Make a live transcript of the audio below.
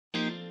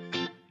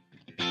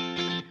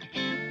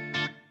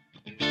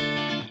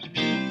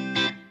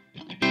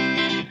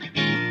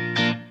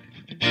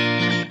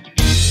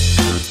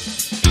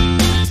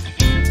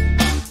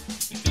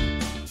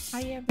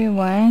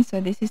everyone. So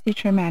this is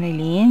Teacher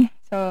Marilyn.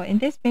 So in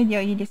this video,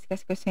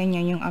 i-discuss ko sa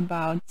inyo yung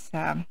about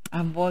sa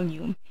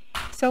volume.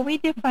 So we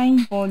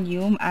define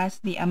volume as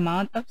the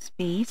amount of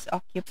space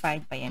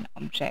occupied by an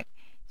object.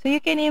 So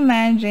you can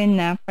imagine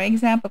na, for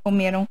example,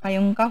 kung meron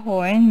kayong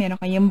kahon, meron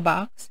kayong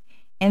box,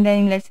 and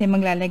then let's say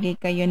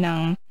maglalagay kayo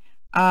ng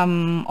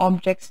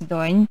objects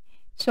doon.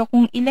 So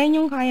kung ilan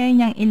yung kaya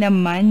niyang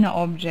ilaman na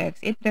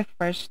objects, it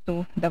refers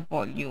to the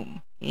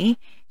volume. Okay?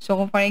 So,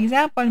 kung for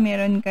example,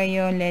 meron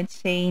kayo, let's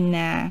say,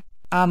 na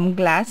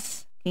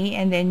glass, okay,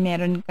 and then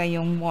meron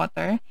kayong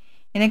water,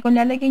 and then kung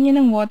lalagyan nyo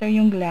ng water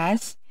yung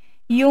glass,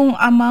 yung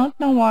amount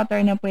ng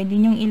water na pwede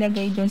nyong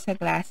ilagay dun sa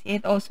glass,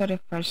 it also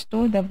refers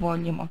to the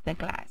volume of the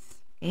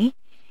glass, okay?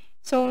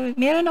 So,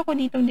 meron ako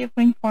ditong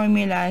different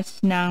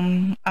formulas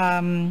ng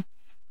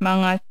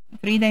mga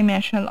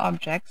three-dimensional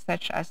objects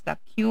such as the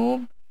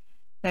cube,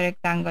 the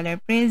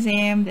rectangular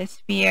prism, the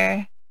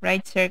sphere,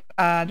 right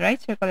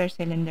circular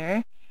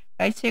cylinder,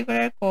 right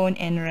circular cone,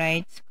 and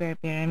right square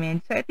pyramid.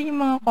 So, ito yung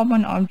mga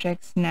common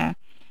objects na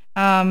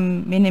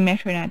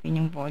minimeasure natin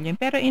yung volume.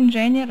 Pero in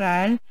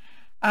general,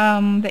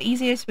 the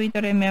easiest way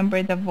to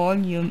remember the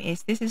volume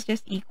is this is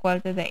just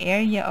equal to the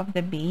area of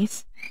the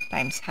base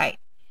times height.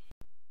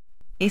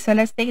 Okay, so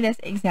let's take this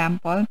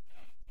example.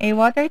 A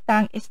water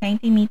tank is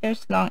 90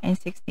 meters long and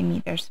 60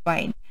 meters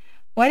wide.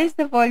 What is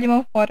the volume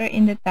of water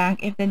in the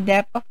tank if the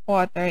depth of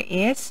water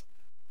is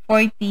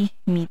 40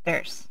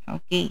 meters?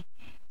 Okay.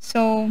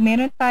 So,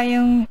 meron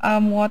tayong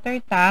water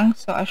tank.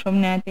 So,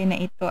 assume natin na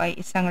ito ay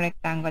isang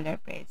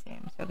rectangular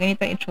prism. So,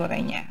 ganito ang itsura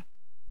niya.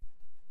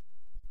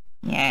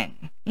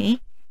 Yan. Okay?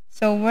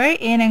 So,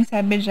 wherein, ang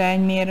sabi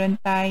dyan, meron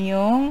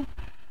tayong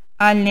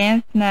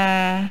length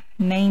na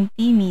 90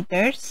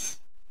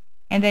 meters.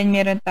 And then,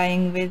 meron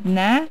tayong width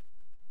na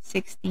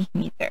 60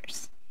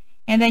 meters.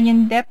 And then,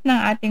 yung depth ng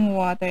ating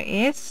water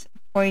is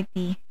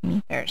 40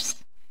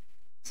 meters.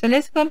 So,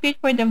 let's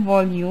compute for the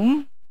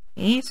volume.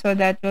 Okay, so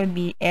that will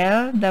be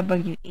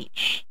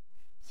LWH.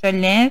 So,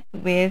 length,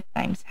 width,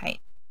 times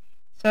height.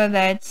 So,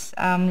 that's,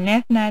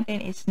 length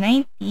natin is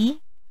 90.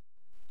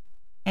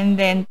 And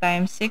then,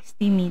 times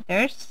 60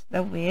 meters,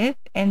 the width.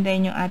 And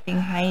then, yung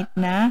ating height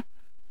na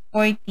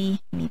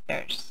 40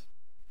 meters.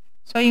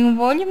 So, yung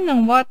volume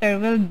ng water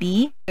will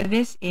be, so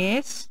this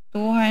is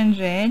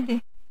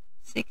 216,000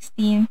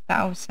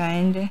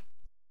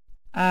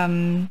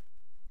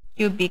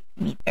 cubic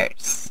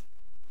meters.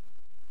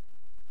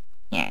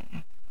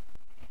 Yan.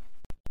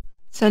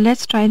 So,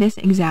 let's try this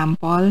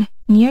example.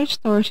 Near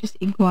stores his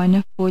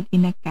iguana food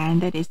in a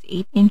can that is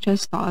 8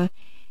 inches tall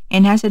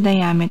and has a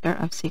diameter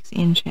of 6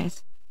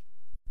 inches.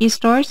 He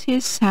stores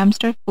his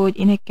hamster food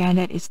in a can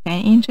that is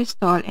 10 inches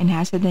tall and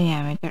has a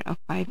diameter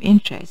of 5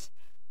 inches.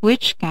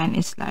 Which can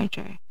is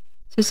larger?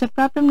 So, sa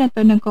problem na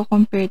to,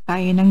 nagko-compare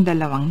tayo ng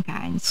dalawang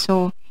cans.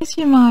 So, since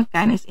yung mga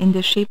can is in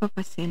the shape of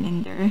a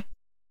cylinder,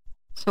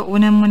 so,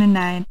 una muna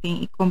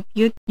natin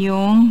i-compute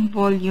yung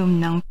volume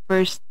ng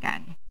first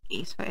can.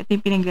 Okay, so, ito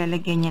yung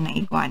pinaglalagyan niya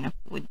ng iguana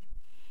food.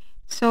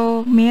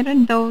 So,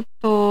 meron daw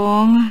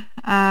tong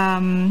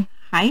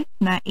height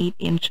na 8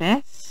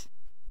 inches.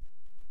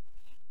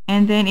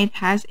 And then, it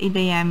has a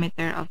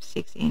diameter of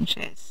 6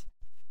 inches.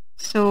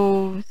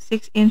 So,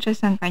 6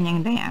 inches ang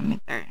kanyang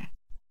diameter.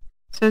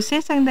 So,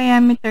 since ang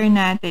diameter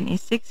natin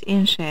is 6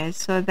 inches,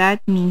 so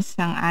that means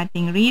ang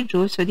ating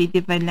radius, so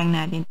di-divide lang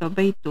natin to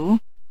by 2.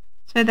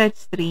 So,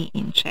 that's 3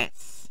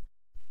 inches.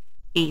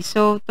 Okay,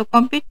 so to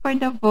compute for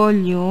the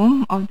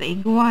volume of the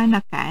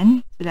iguana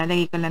can, so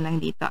lalagay ko lang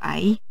dito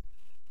I.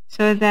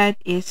 So, that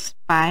is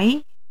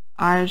pi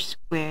r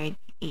squared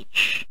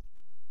h.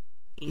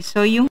 Okay,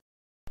 so yung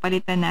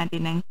palitan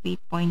natin ng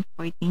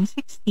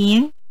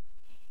 3.1416.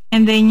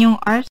 And then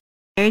yung r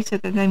squared, so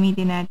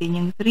gagamitin natin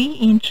yung 3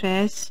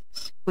 inches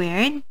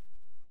squared.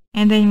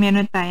 And then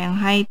meron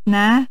tayong height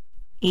na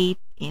 8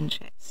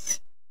 inches.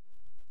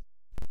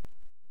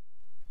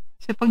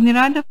 So, pag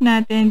ni-round off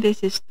natin,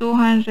 this is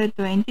 226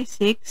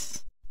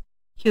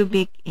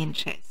 cubic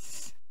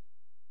inches.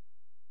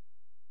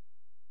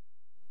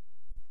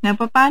 Na,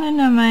 paano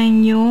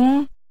naman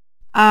yung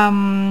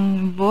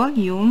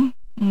volume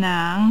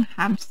ng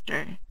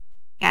hamster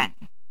can?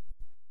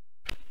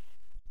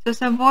 So,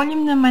 sa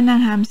volume naman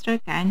ng hamster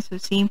can, so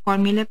same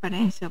formula pa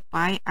rin. So,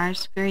 pi r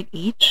squared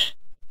h.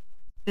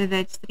 So,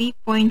 that's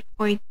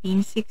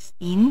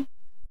 3.1416.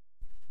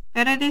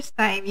 Pero this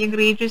time, yung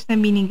radius na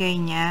binigay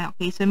niya,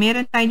 okay, so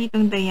meron tayo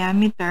ditong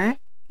diameter.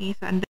 Okay,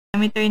 so ang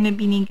diameter na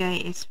binigay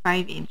is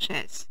 5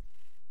 inches.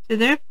 So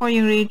therefore,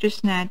 yung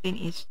radius natin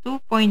is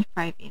 2.5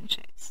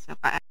 inches. So,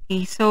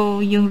 okay,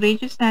 so yung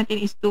radius natin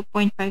is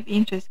 2.5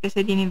 inches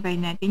kasi dinivide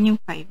natin yung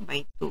 5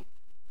 by 2.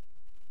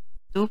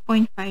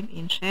 2.5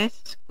 inches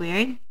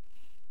squared.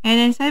 And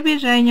then sabi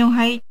dyan, yung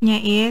height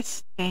niya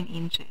is 10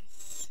 inches.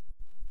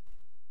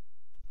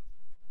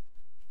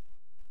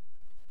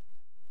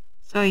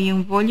 So,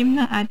 yung volume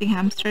ng ating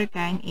hamster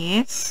can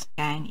is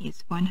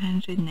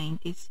 196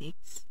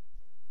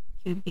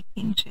 cubic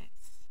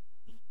inches.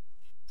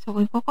 So,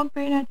 kung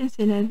compare natin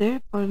sila,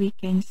 therefore, we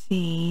can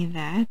say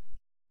that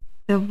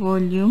the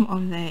volume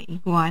of the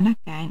iguana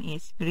can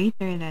is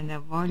greater than the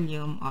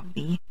volume of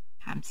the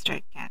hamster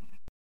can.